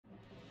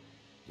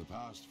The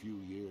past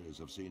few years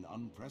have seen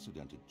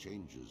unprecedented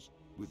changes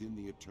within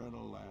the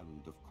eternal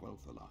land of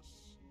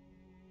Quel'Thalas.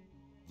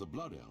 The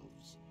Blood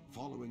Elves,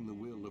 following the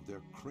will of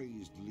their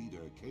crazed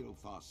leader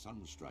Kael'thas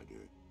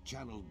Sunstrider,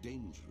 channeled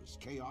dangerous,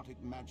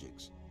 chaotic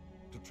magics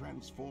to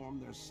transform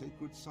their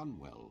sacred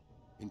Sunwell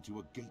into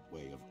a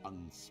gateway of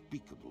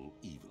unspeakable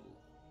evil.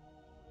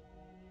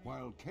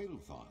 While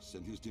Kael'thas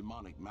and his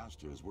demonic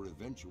masters were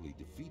eventually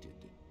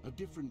defeated, a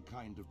different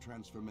kind of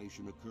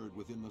transformation occurred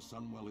within the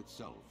Sunwell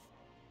itself,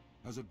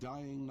 as a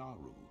dying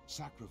Naru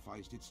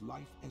sacrificed its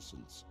life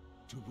essence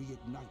to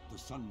reignite the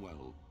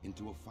Sunwell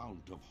into a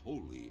fount of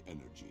holy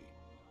energy.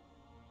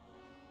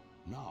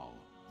 Now,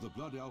 the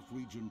Blood Elf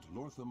regent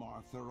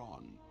Lorthamar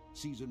Theron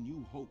sees a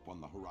new hope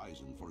on the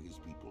horizon for his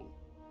people.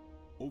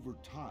 Over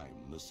time,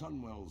 the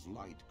Sunwell's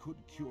light could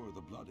cure the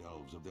Blood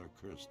Elves of their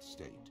cursed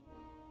state,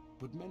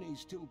 but many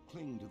still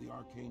cling to the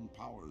arcane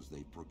powers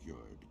they've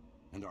procured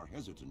and are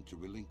hesitant to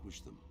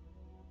relinquish them.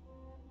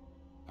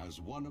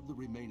 As one of the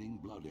remaining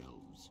Blood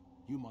Elves,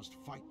 you must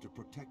fight to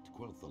protect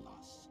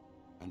Quel'Thalas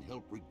and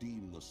help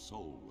redeem the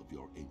soul of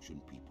your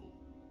ancient people.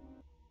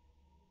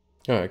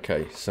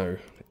 Okay, so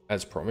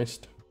as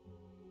promised,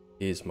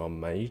 here's my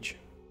mage.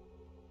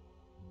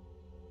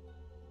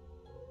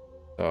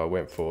 So I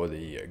went for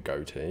the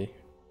goatee.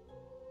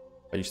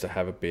 I used to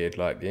have a beard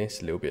like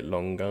this, a little bit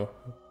longer,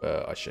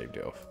 but I shaved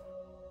it off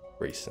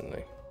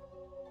recently.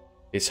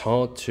 It's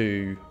hard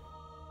to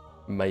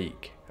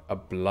make a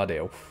blood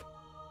elf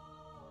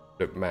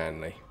look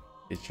manly.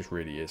 It just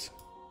really is.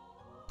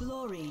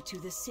 Glory to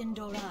the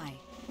Sindorai.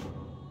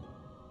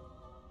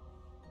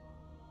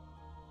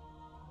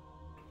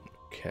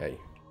 Okay,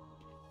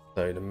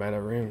 so the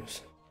mana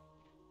rooms.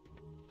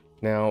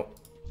 Now,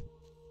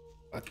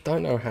 I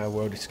don't know how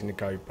well this is going to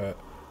go, but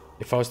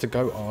if I was to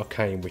go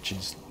arcane, which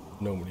is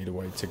normally the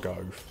way to go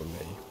for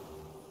me,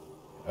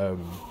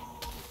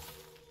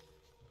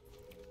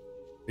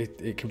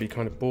 it can be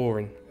kind of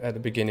boring at the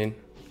beginning.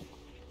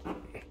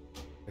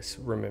 Let's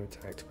remember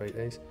to activate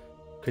these.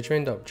 Could you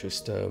end up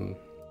just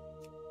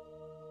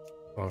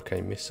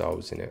arcane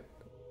missiles in it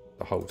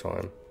the whole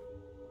time?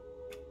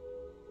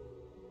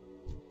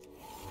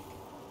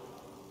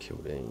 Kill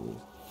these.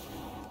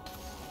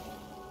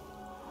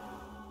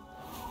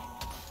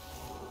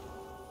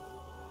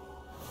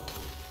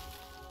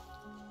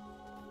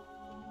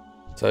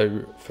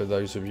 So for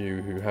those of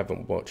you who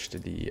haven't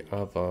watched the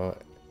other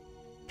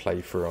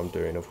playthrough I'm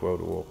doing of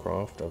World of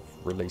Warcraft,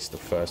 I've released the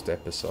first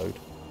episode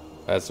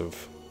as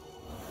of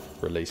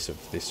release of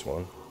this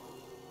one,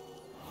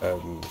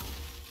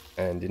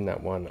 and in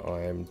that one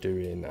I am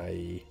doing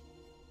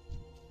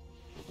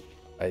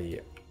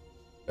a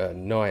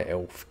night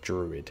elf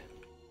druid.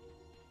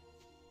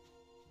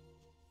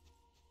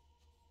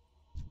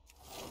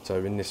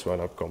 So in this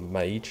one I've got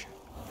mage.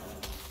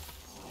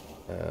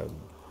 I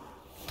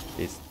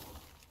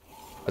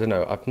don't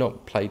know, I've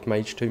not played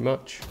mage too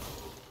much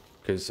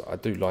because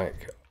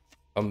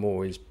I'm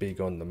always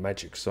big on the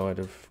magic side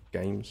of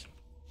games.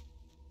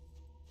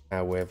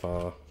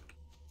 However,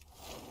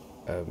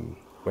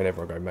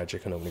 whenever I go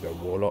magic I normally go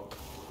warlock.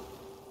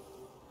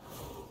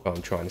 But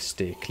I'm trying to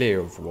steer clear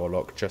of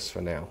warlock just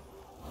for now.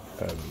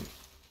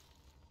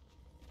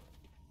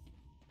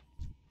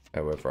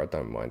 However, I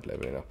don't mind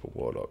leveling up a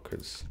warlock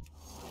because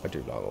I do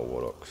like all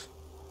warlocks.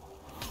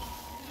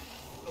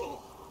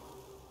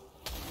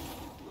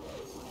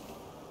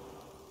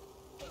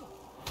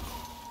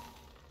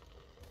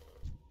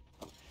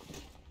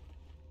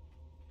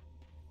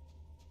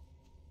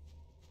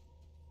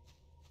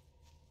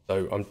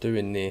 So I'm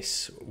doing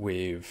this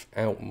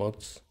without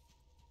mods.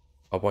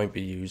 I won't be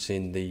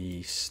using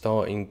the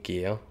starting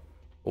gear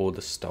or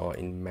the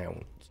starting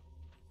mount.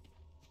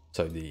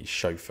 So the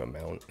chauffeur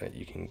mount that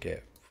you can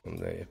get from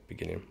the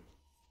beginning.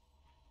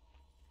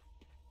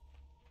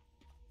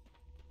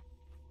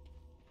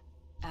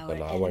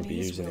 But I won't be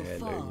using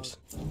heirlooms.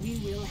 We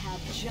will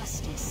have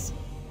justice.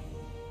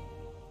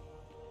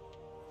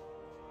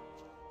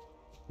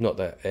 Not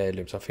that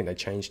heirlooms, I think they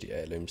changed the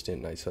heirlooms,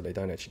 didn't they? So they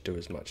don't actually do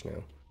as much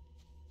now.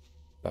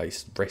 But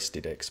it's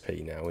rested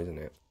XP now, isn't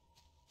it?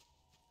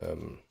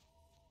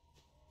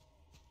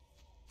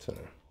 So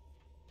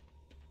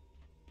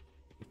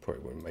it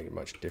probably wouldn't make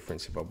much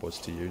difference if I was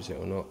to use it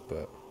or not,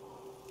 but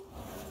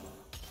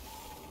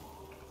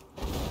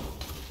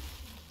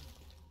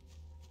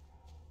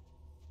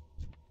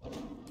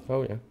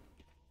oh yeah.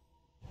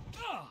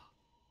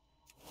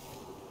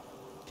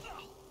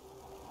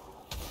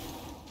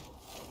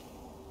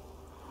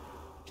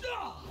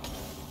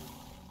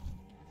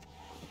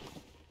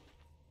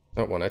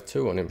 That one had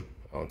 2 on him.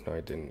 Oh no,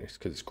 it didn't. It's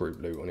because it's group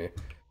loot on here.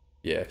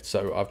 Yeah.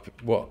 So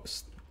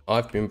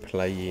I've been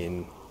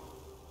playing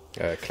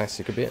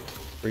classic a bit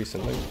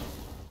recently.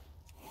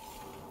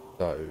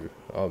 So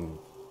I'm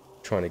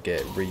trying to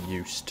get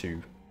reused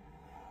to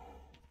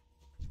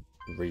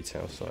the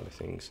retail side of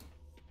things.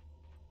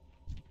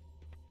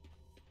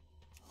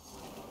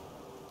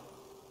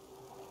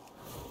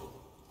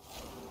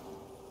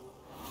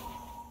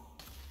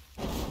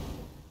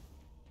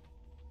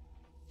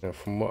 Now,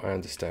 from what I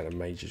understand, a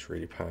mage is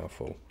really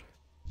powerful.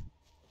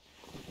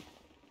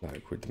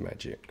 like with the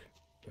magic.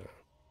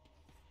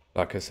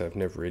 Like I said, I've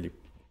never really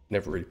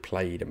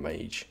played a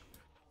mage.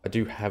 I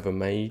do have a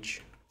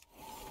mage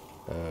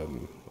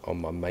on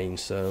my main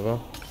server.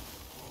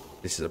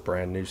 This is a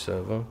brand new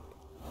server.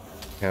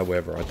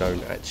 However, I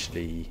don't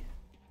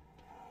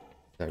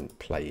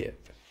play it.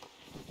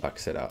 Like I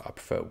said, I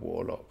prefer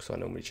warlock, so I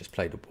normally just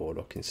play the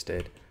warlock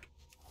instead.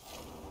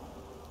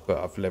 But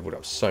I've leveled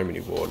up so many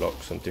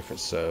warlocks on different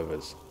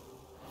servers.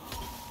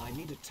 I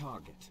need a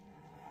target.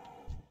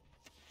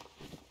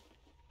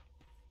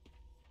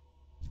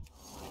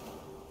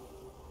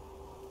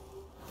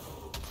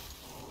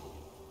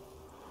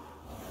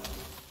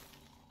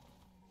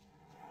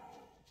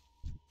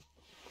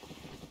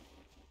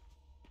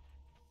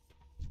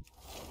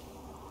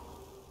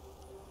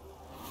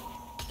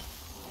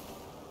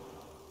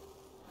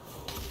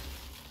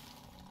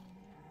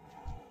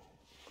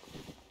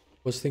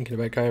 Was thinking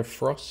about going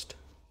Frost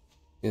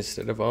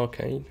instead of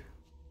Arcane.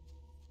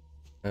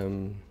 I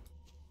don't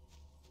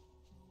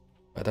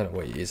know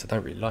what it is. I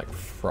don't really like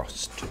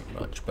Frost too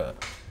much,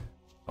 but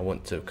I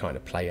want to kind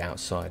of play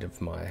outside of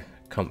my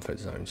comfort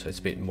zone, so it's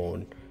a bit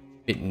new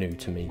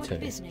to me too. What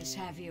business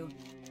have you?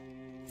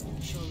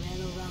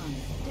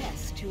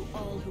 Death to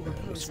all who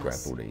oppose Let's grab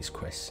us. all these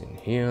quests in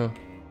here.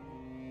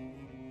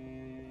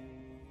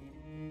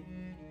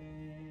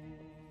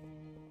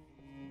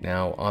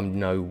 Now, I'm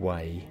no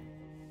way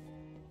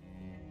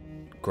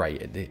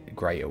great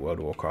at World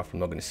of Warcraft. I'm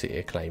not going to sit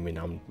here claiming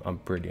I'm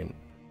brilliant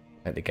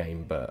at the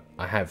game, but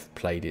I have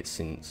played it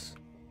since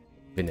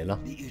vanilla.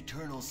 The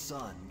eternal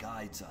sun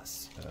guides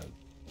us.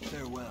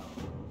 Farewell.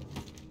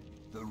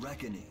 The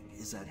reckoning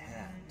is at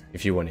hand.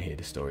 If you want to hear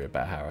the story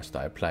about how I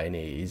started playing it,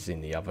 it is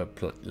in the other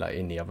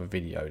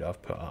video that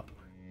I've put up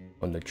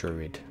on the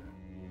Druid.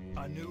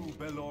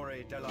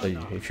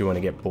 So if you want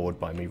to get bored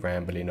by me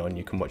rambling on,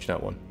 you can watch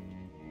that one.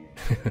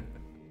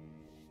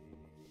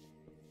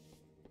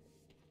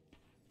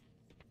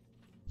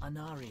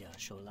 Anaria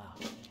Shola.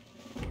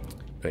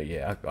 But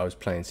yeah, I was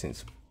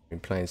been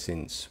playing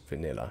since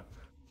vanilla,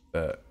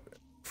 but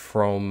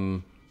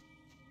from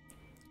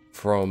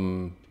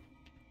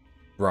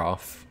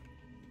Wrath,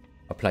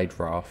 I played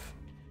Wrath.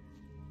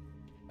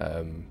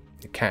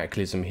 The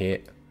Cataclysm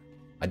hit.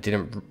 I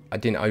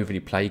didn't overly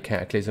play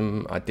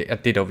Cataclysm. I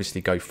did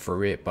obviously go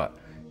through it, but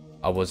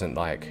I wasn't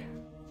like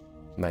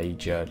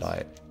major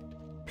like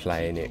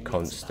playing it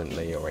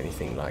constantly or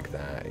anything like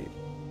that.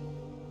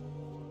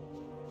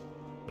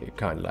 It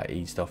kind of like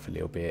eased off a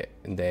little bit,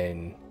 and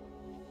then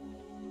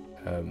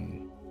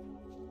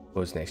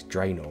what was next?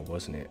 Draenor,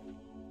 wasn't it?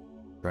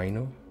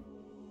 Draenor?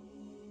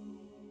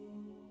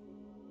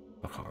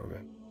 I can't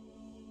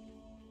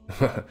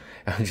remember.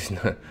 I'm just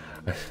not.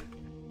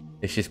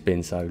 It's just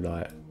been so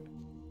long.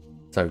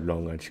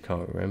 I just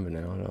can't remember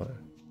now. Like.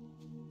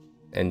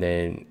 And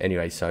then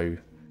anyway, so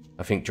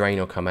I think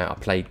Draenor come out. I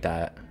played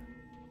that.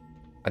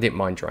 I didn't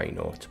mind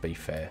Draenor, to be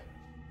fair.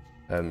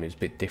 It was a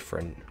bit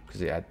different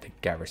because it had the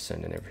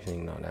garrison and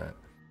everything like that.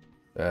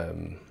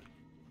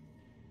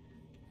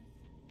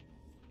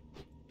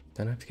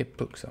 Don't have to get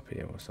books up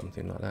here or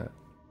something like that.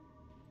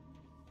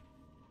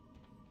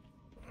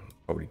 I'm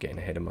probably getting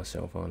ahead of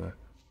myself, aren't I?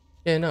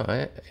 Yeah, no,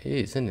 it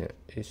is, isn't it?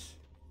 Is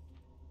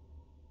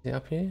it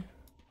up here?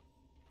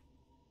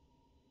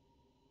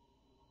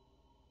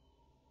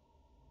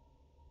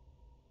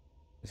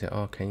 Is it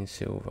Arcane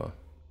Silver?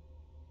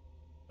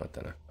 I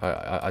don't know.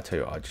 I tell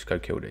you what, I'll just go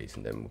kill these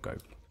and then we'll go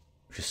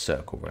just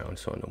circle round,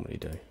 so I normally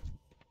do.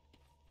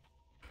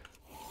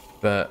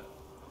 But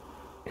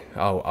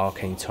oh,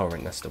 Arcane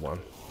Torrent, that's the one.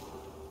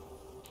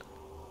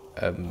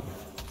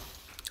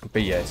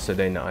 But yeah, so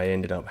then I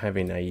ended up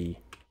having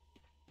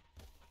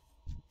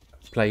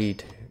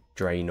played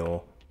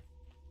Draenor,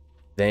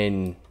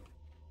 then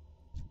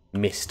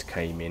Mist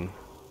came in,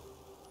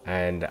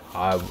 and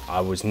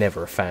I was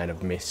never a fan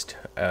of Mist.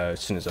 As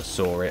soon as I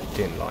saw it,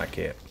 didn't like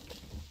it.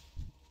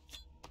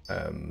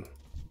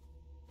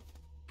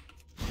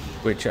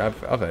 Which I've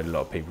heard a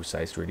lot of people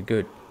say it's really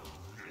good,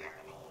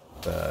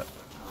 but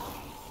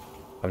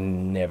I've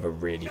never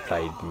really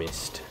played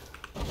Mist.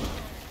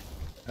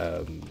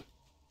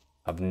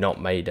 I've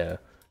not made a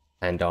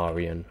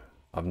Andarian.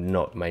 I've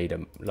not made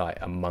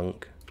a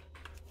monk.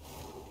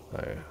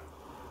 So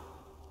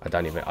I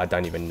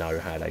don't even know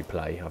how they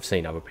play. I've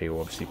seen other people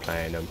obviously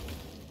playing them,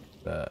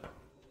 but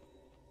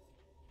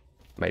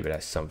maybe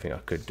that's something I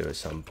could do at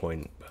some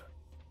point. But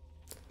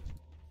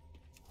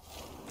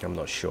I'm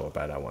not sure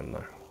about that one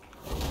though.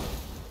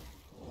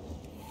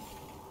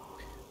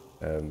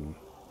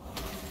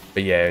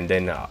 But yeah, and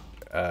then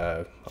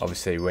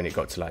obviously when it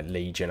got to like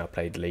Legion, I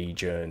played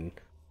Legion,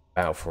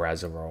 Battle for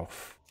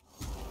Azeroth,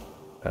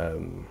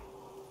 and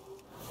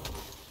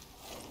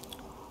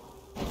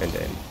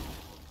then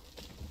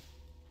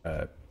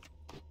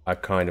I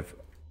kind of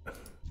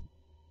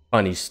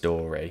funny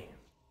story.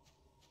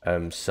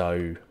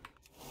 So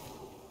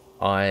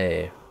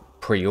I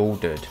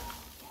pre-ordered.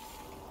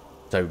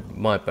 So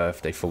my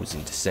birthday falls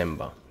in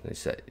December.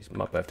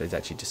 My birthday's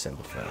actually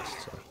December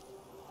 1st.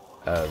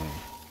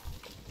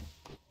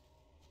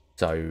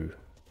 So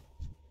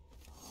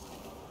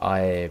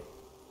I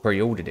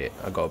pre-ordered it.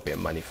 I got a bit of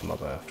money for my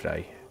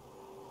birthday.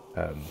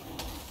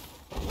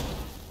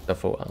 I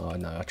thought, oh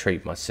no, I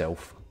treat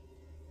myself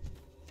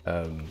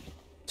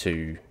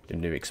to the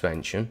new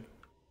expansion.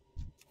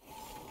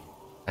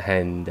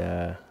 And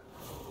I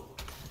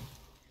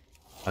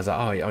was like,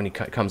 oh, it only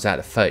comes out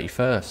the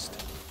 31st.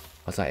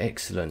 I was like,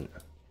 excellent.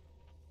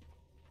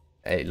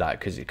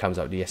 Because it comes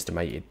up with the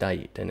estimated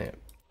date, doesn't it?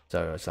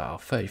 So I was like, oh,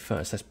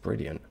 31st, that's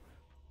brilliant.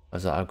 I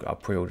was like, I'll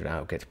pre-order it,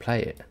 I'll get to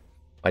play it.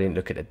 I didn't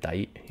look at the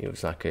date. It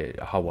was like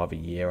a whole other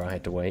year I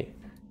had to wait.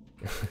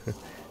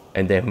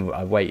 And then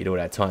I waited all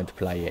that time to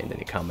play it, and then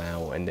it come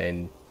out, and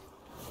then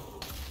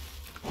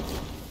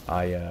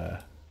I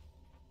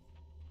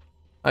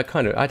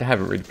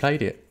haven't really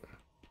played it.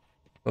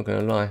 Not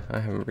gonna lie, I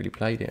haven't really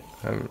played it.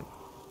 So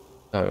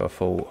I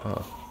thought,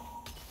 oh,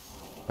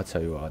 I'll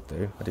tell you what I'd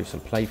do. I'd do some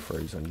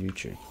playthroughs on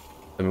YouTube.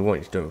 I've been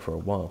wanting to do it for a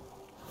while.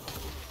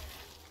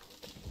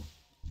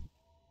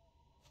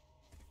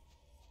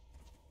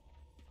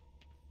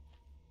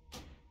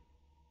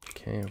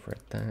 Okay, I've read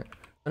that.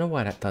 I don't know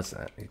why that does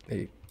that.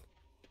 It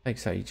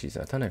takes ages.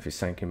 I don't know if it's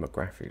syncing my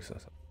graphics or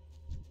something.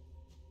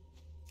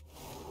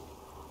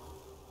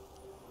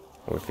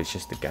 Or if it's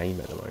just the game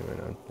at the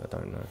moment. I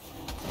don't know.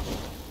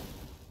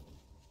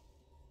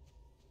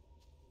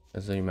 I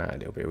zoom out a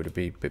little bit. Would it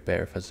be a bit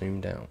better if I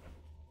zoomed out?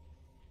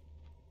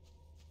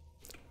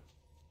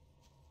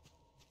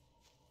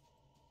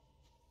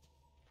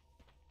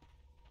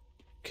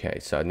 Okay,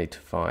 so I need to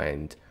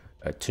find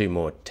 2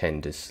 more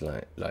tenders,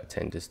 like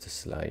tenders to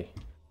slay.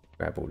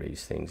 Grab all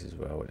these things as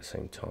well at the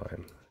same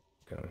time.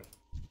 Go.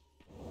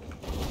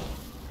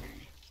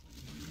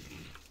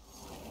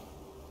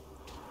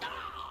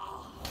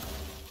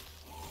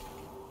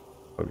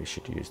 Probably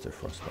should use the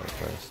frostbite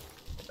first.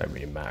 Don't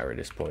really matter at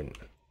this point.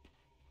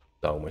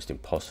 It's almost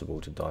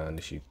impossible to die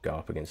unless you go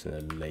up against an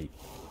elite.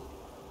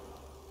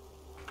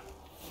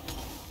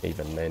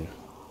 Even then.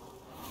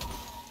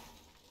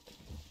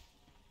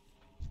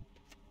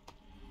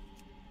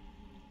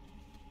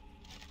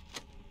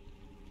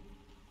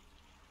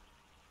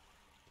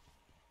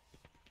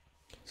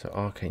 So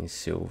arcane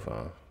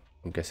silver,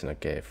 I'm guessing I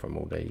get it from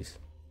all these.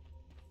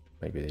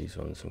 Maybe these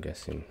ones, I'm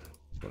guessing.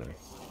 I don't know.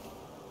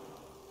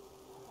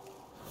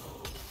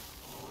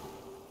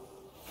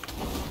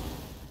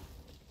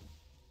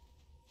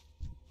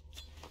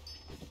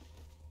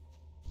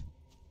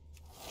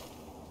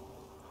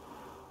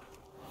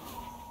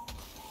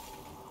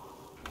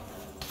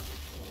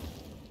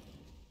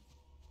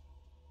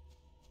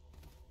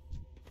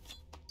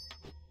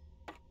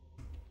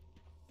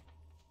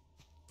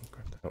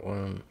 Grab that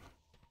one.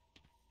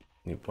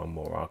 Need one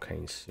more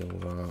arcane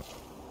silver.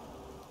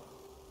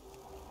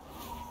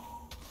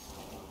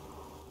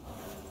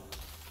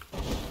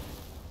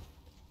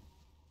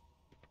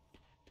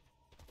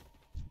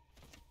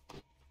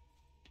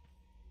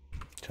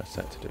 Just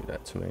had to do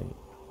that to me.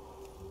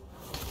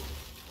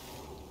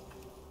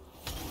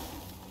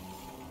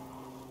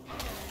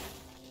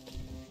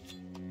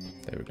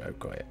 There we go,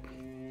 got it.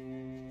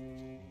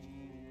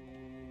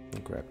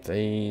 Grab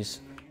these.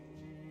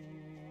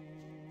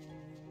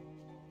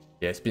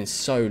 Yeah, it's been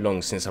so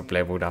long since I've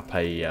leveled up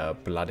a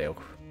Blood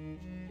Elf.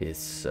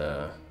 It's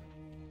it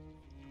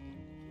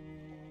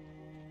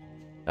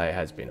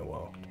has been a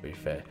while, to be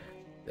fair.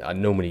 I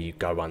normally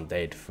go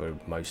undead for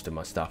most of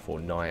my stuff, or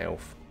Night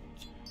Elf.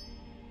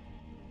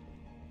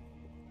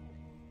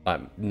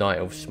 Night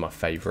Elf's my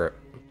favourite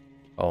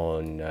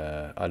on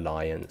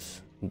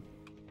Alliance.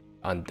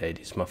 Undead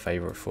is my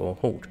favourite for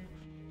Horde.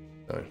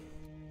 So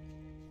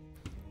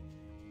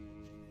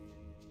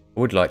I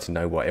would like to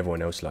know what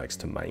everyone else likes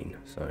to main,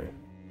 so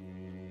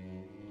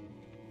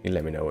you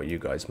let me know what you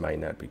guys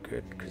main, that'd be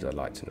good, because I'd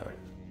like to know.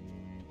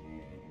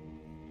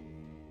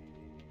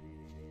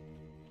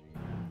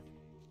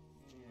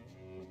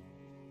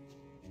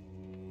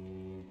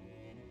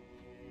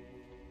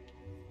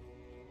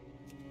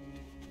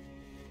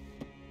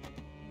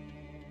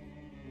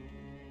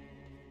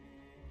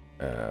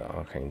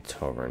 Arcane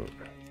Torrent.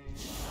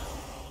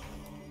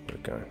 There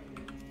we go.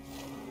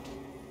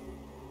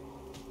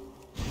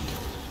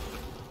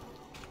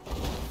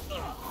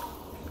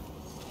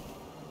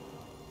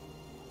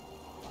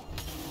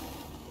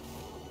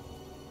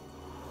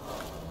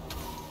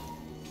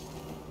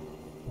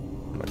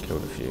 I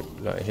killed a few,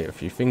 hit a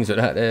few things with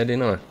that there,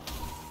 didn't I?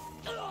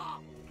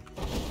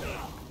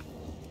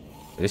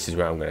 This is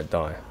where I'm gonna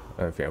die.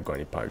 I don't think I've got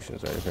any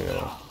potions or anything at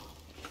all.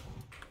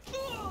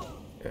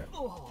 Yeah.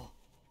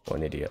 What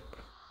an idiot.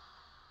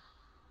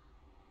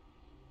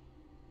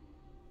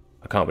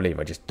 I can't believe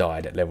I just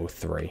died at level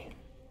 3.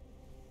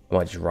 I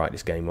might just write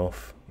this game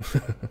off.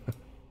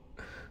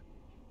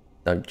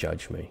 Don't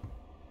judge me.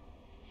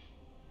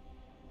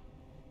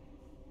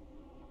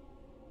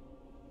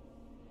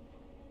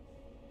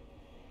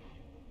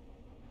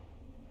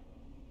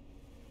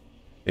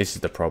 This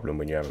is the problem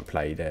when you haven't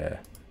played a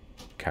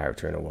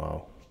character in a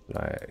while,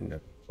 like in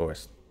the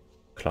forest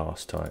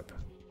class type.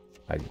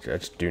 I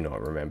just do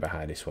not remember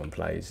how this one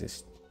plays.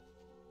 It's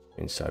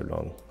been so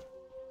long.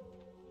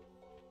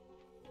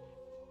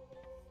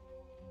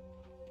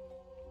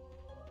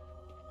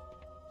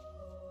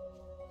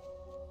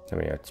 I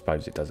mean, I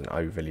suppose it doesn't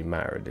overly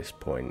matter at this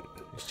point.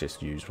 It's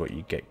just use what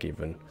you get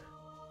given.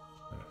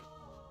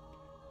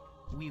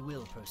 We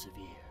will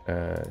persevere.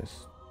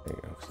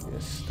 Obviously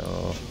a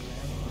star.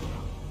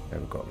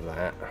 Haven't got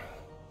that.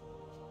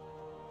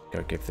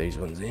 Go give these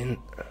ones in.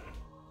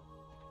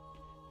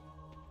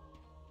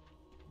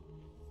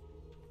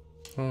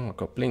 Oh, I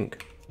got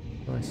blink.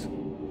 Nice.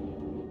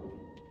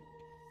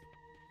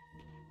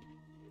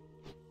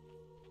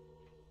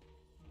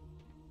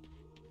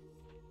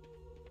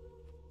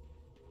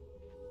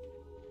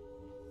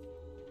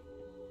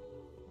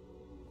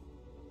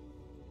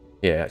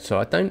 Yeah, so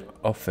I don't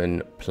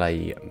often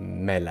play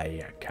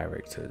melee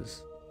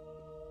characters.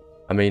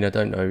 I mean, I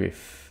don't know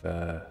if...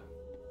 I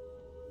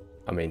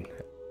mean,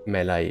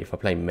 melee, if I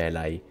play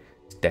melee,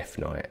 it's Death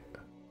Knight.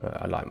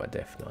 I like my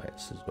Death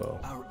Knights as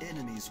well. Our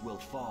enemies will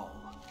fall.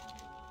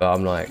 But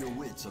I'm like... Your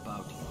wits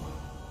about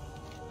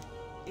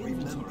you.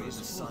 Remember the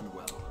sun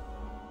well.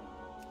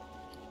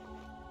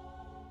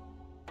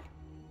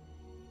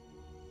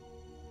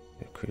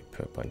 I could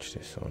put a bunch of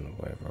this on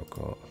whatever I've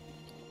got.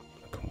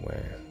 I can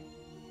wear.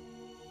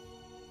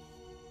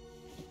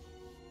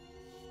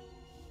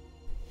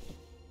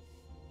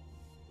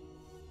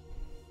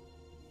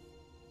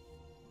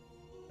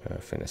 I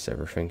think that's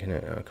everything in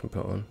it I can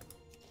put on.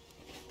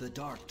 The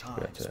dark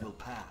times will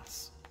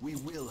pass. We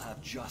will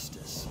have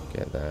justice.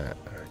 Get that.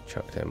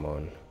 Chuck them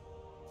on.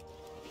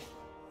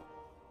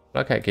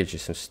 Like how it gives you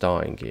some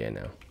starting gear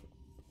now.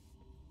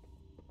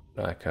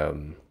 Like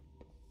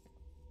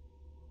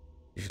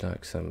it's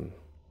like some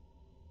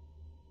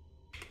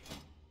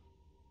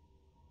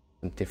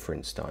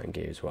different starting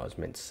gear is what I was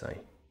meant to say.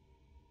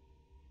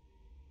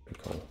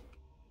 Pretty cool.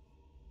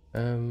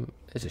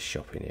 There's a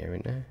shop in here,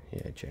 isn't there?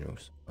 Yeah, general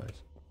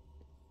supplies.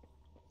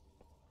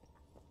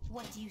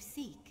 What do you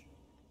seek?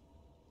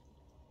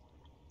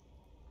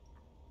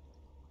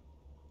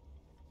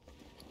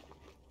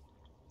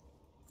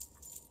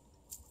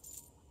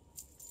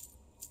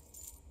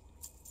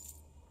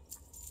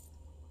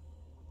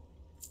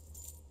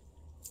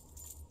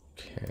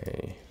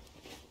 Okay.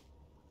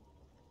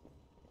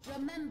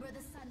 Remember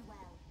the sun well.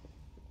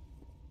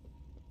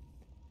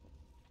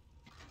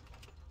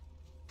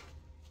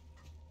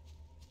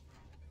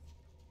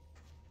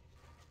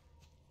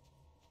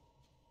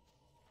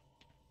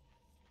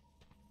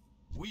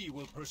 We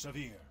will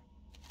persevere.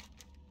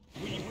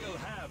 We will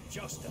have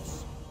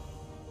justice.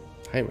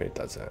 I hate when it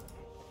does that.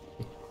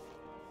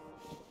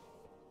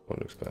 One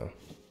looks better.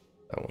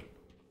 That one.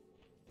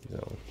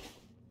 That one.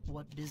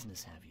 What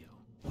business have you?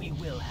 We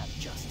will have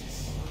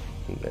justice.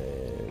 And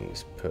then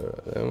let's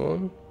put them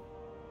on.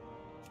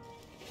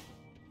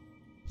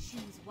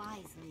 Choose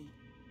wisely.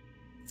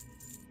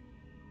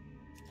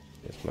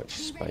 As much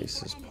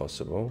space as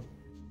possible.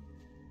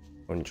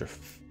 100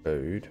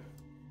 food.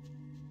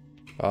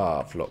 Ah,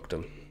 I've locked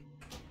them.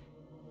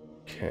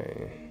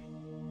 Okay.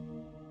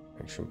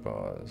 Action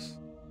bars.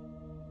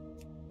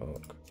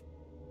 Lock.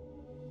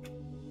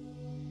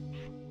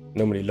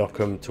 Normally lock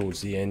them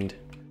towards the end.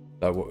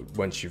 Like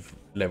once you've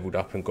leveled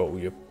up and got all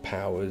your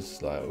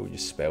powers, like all your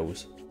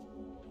spells.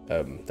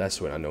 That's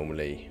when I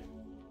normally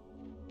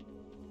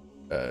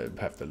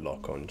have the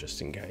lock on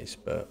just in case,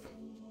 but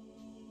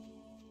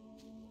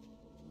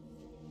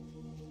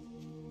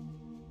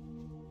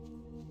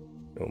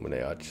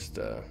normally I just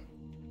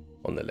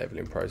on the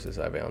leveling process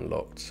I have it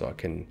unlocked so I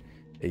can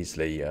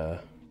easily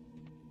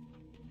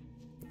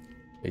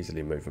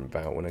move them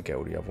about when I get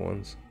all the other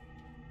ones.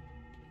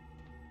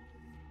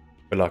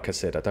 But like I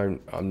said,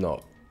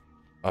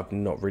 I've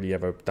not really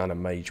ever done a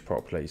mage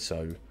properly,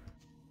 so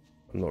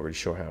I'm not really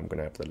sure how I'm going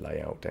to have the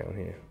layout down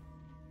here.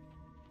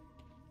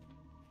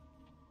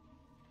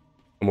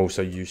 I'm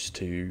also used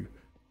to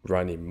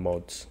running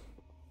mods,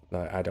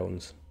 like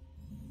add-ons.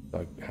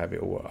 I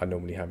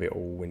normally have it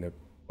all in a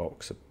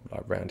box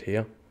like around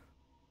here.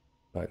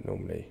 Like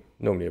normally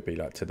it'd be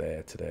like to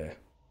there.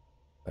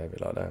 I have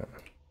it like that.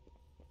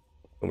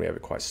 Normally have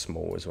it quite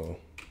small as well.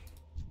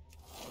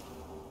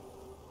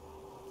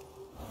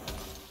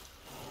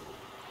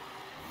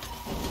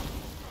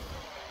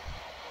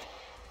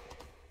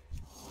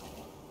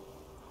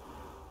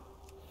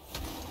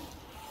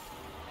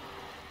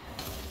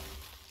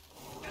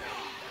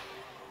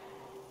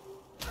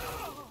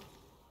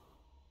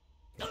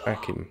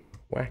 Whack him,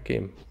 whack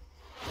him.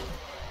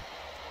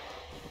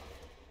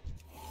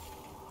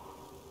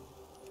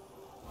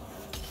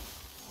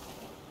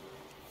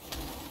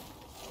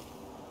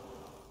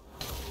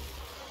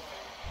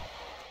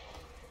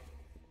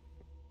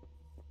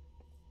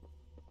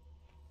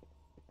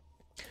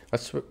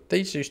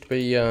 These used to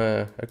be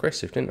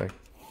aggressive, didn't they?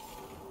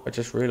 I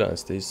just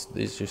realised these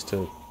used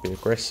to be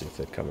aggressive.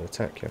 They'd come and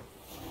attack you.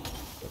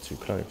 Not too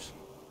close.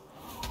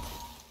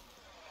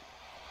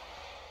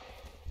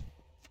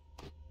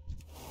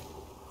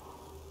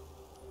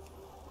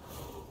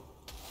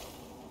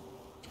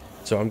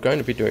 So I'm going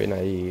to be doing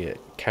a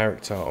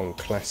character on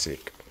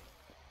Classic,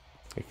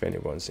 if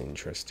anyone's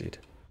interested.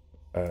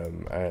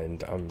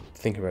 And I'm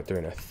thinking about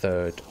doing a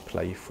third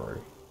playthrough.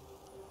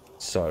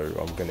 So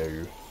I'm going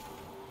to...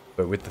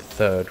 But with the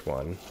third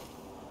one,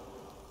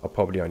 I'll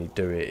probably only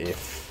do it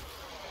if,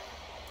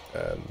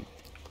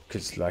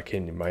 because like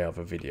in my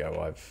other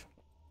video I've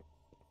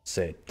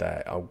said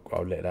that I'll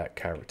let that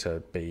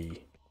character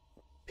be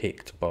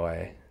picked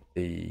by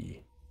the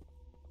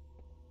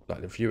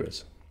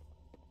viewers.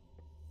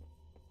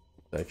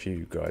 So if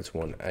you guys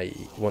want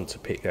to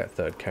pick that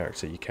third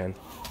character, you can.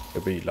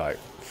 It'll be like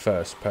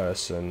first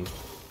person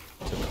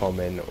to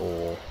comment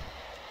or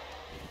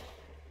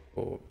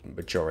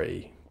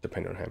majority,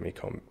 depending on how many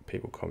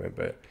people comment,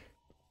 but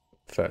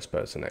first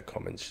person that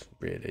comments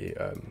really,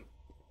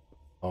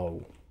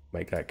 I'll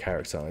make that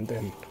character, and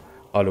then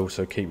I'll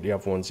also keep the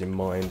other ones in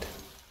mind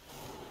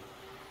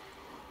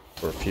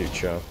for a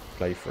future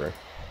playthrough.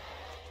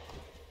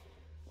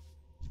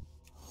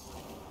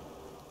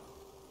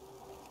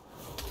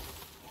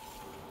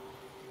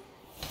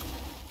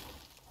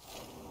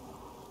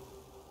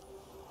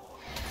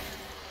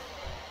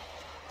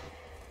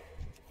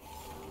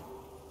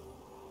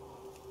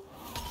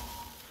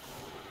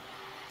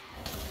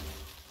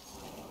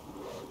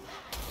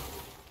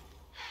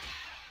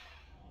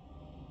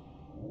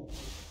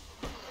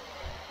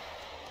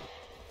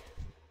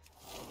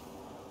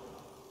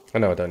 I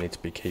know I don't need to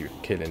be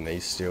killing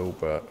these still,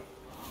 but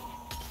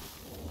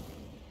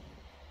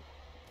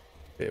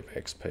a bit of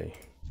XP.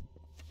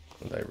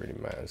 That really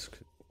matters.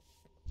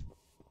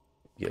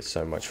 You get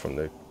so much from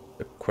the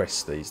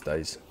quests these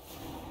days.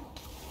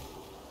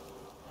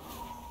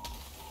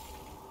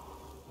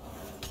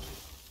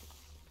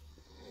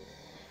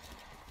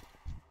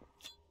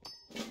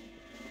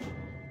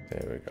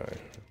 There we go.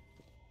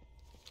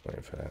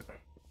 Waiting for that.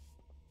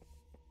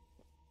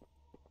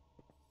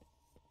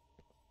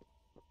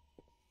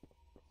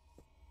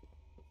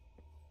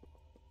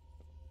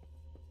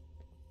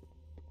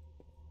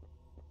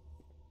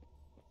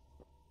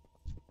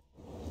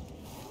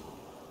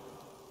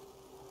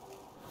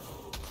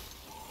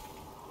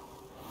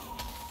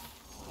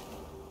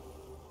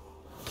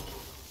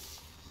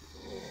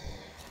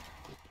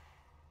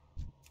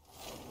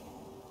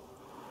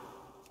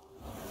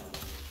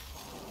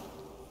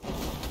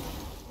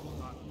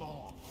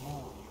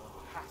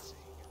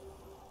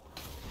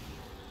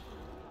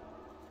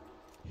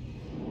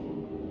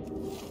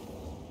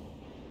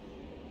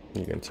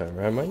 You can turn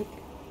around, mate.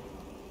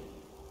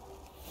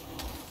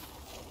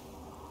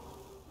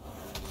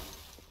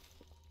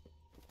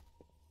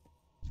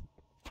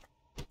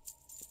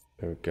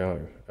 There we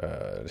go.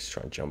 Let's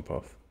try and jump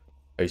off.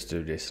 I used to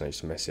do this and I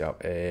used to mess it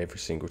up every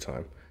single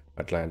time.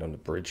 I'd land on the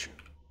bridge.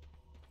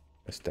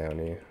 That's down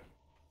here.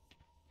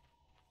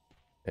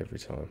 Every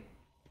time.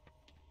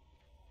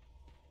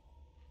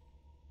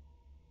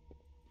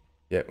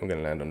 Yep, I'm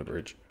gonna land on the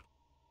bridge.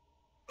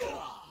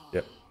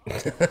 Yep.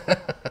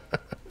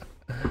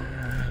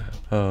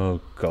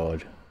 Oh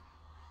God.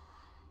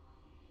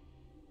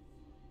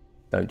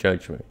 Don't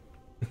judge me.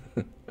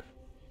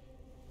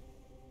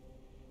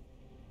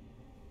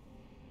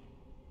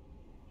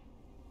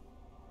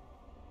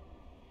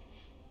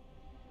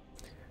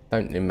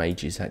 Don't the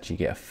mages actually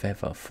get a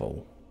feather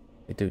fall?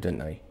 They do, don't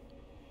they?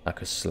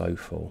 Like a slow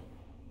fall.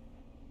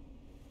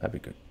 That'd be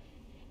good.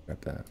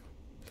 Grab that.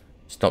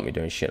 Stop me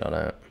doing shit like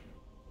that.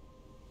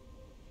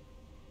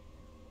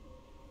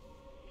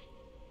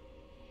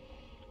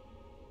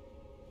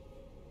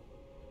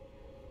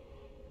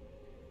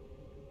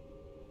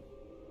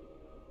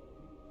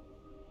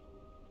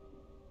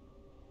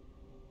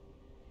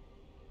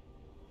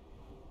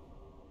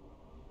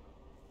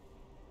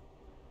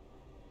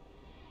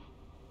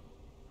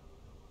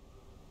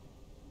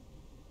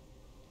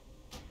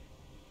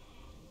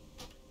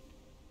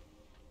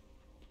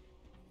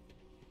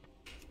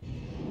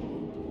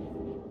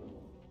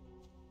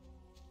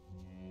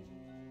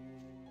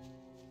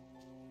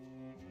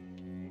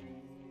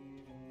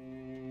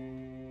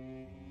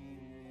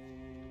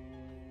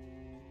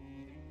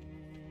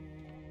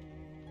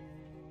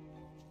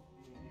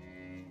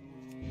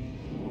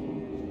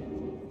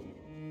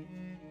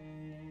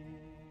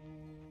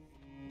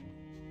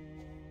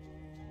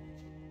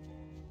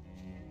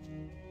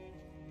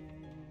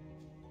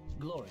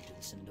 Glory to the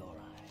Sindori.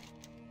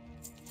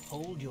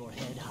 Hold your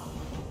head high.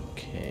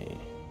 Okay.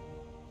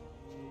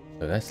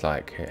 So that's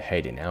like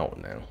heading out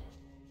now.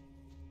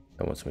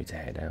 That wants me to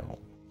head out.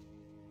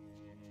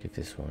 Give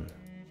this one.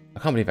 I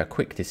can't believe how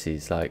quick this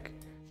is. Like,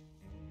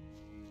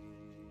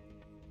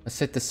 I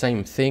said the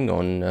same thing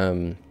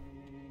on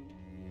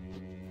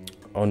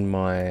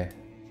my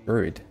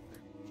druid.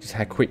 Just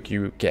how quick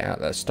you get out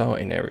that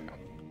starting area.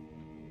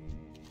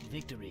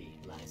 Victory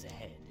lies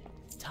ahead.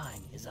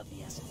 Time is of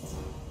the essence.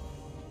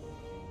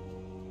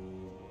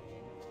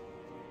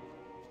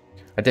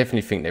 I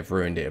definitely think they've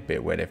ruined it a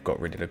bit where they've got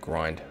rid of the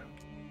grind.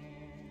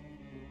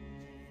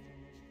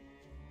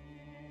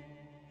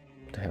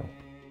 What the hell?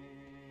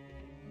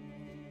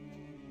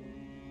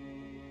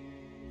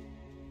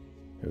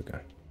 Here we go.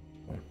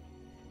 Come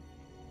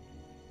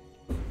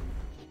on.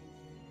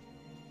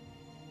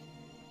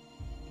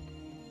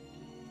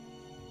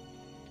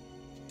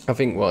 I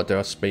think what I'll do,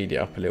 I'll speed it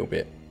up a little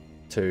bit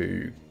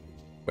to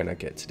when I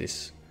get to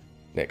this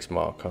next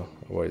marker.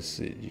 Otherwise,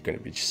 you're going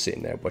to be just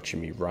sitting there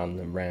watching me run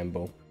and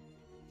ramble.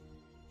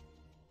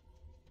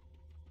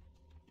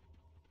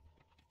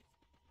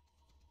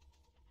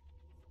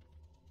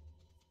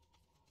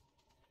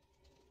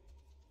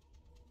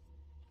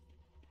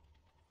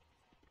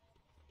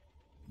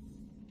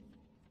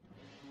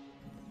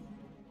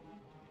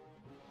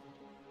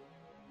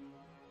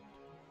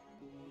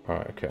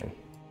 Right, okay.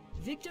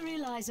 Victory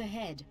lies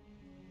ahead.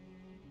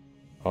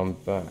 I'm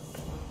back.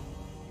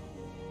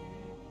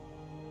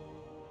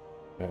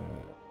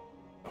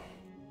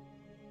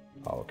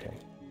 Oh, okay.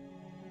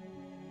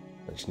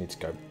 I just need to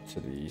go to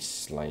the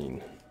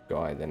slain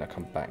guy, then I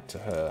come back to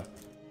her,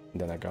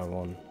 and then I go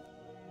on.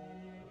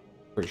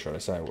 Pretty sure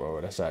that's how,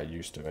 well, that's how I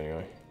used to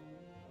anyway.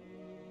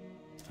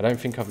 I don't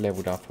think I've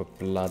leveled up a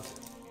blood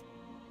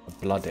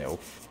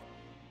elf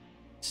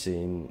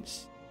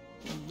since.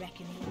 The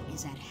reckoning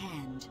is at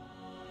hand.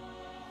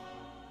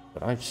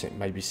 But I've seen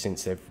maybe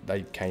since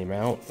they came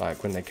out,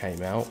 like when they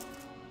came out,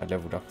 I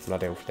leveled up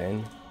blood elf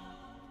then.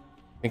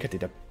 I think I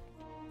did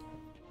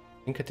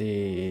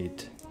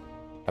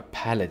a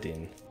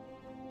paladin.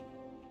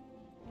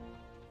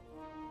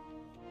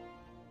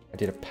 I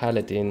did a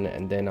paladin,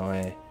 and then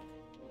I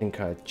think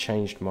I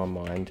changed my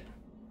mind.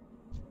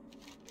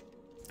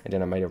 And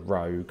then I made a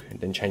rogue, and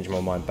then changed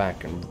my mind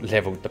back and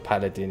leveled the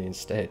paladin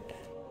instead.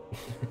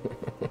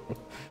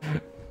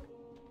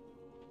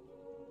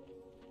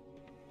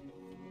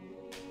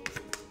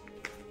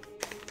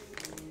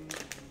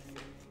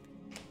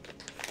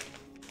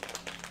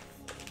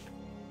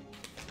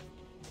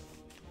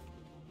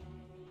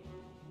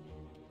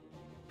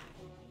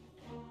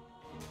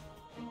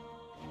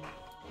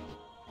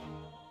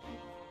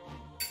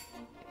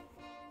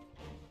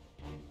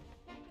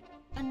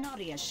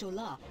 Anaria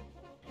Shola.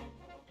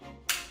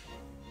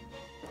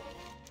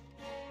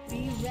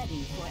 Be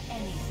ready for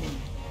anything.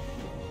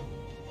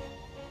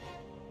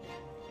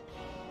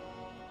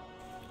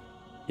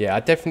 Yeah, I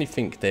definitely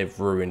think they've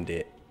ruined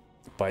it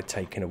by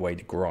taking away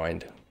the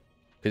grind.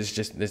 Because it's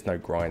just, there's no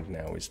grind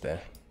now, is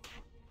there?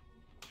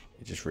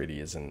 It just really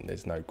isn't.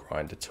 There's no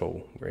grind at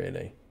all,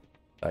 really.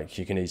 Like,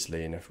 you can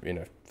easily, in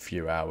a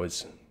few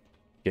hours,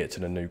 get to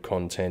the new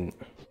content.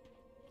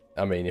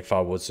 I mean, if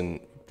I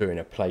wasn't doing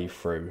a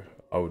playthrough,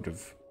 I would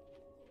have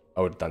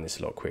done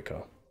this a lot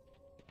quicker.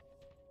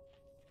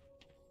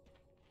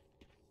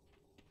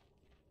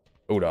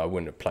 Although I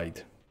wouldn't have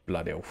played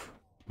Blood Elf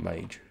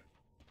Mage.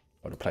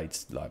 I would have played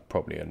like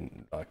probably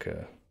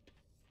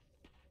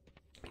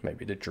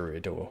maybe the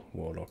Druid or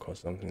Warlock or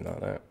something like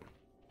that.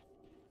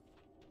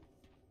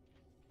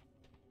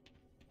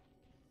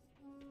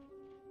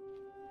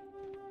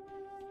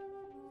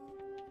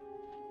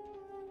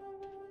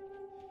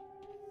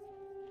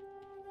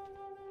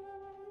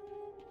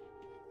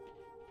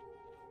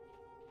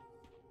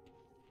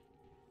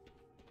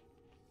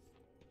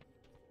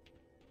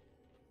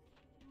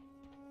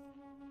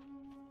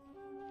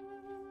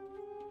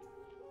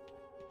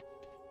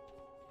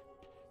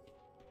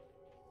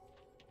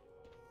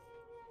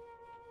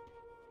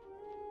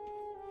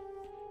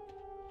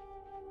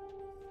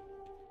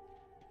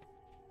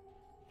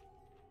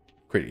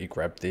 Quickly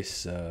grab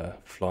this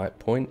flight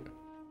point.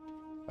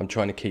 I'm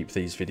trying to keep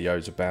these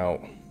videos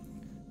about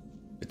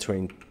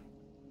between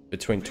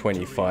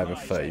 25 and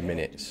 30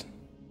 minutes.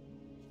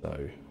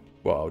 So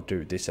what I'll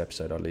do this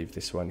episode, I'll leave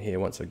this one here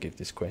once I give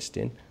this quest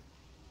in,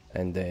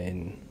 and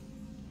then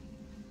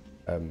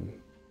try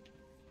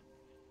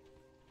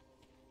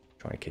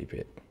and keep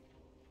it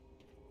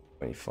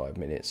 25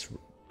 minutes,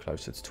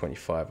 closer to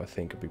 25 I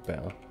think would be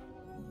better.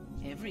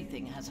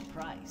 Everything has a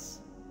price.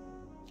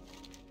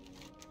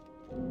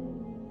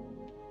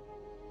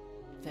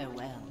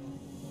 Farewell.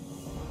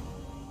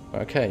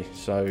 Okay,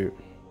 so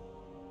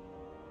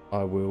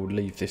I will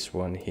leave this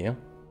one here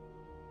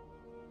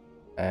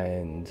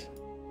and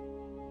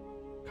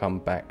come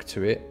back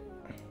to it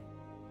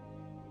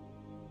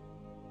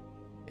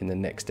in the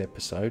next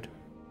episode.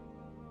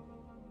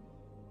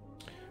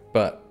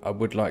 But I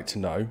would like to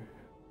know,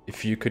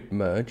 if you could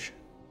merge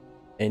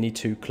any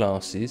two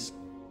classes,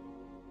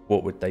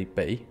 what would they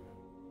be?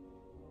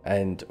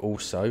 And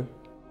also,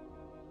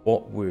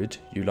 what would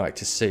you like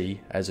to see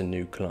as a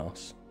new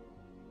class?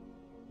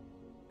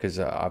 Because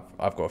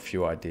I've got a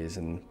few ideas,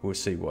 and we'll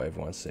see what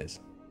everyone says.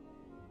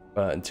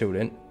 But until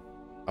then,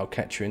 I'll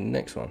catch you in the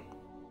next one.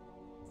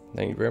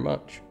 Thank you very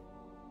much.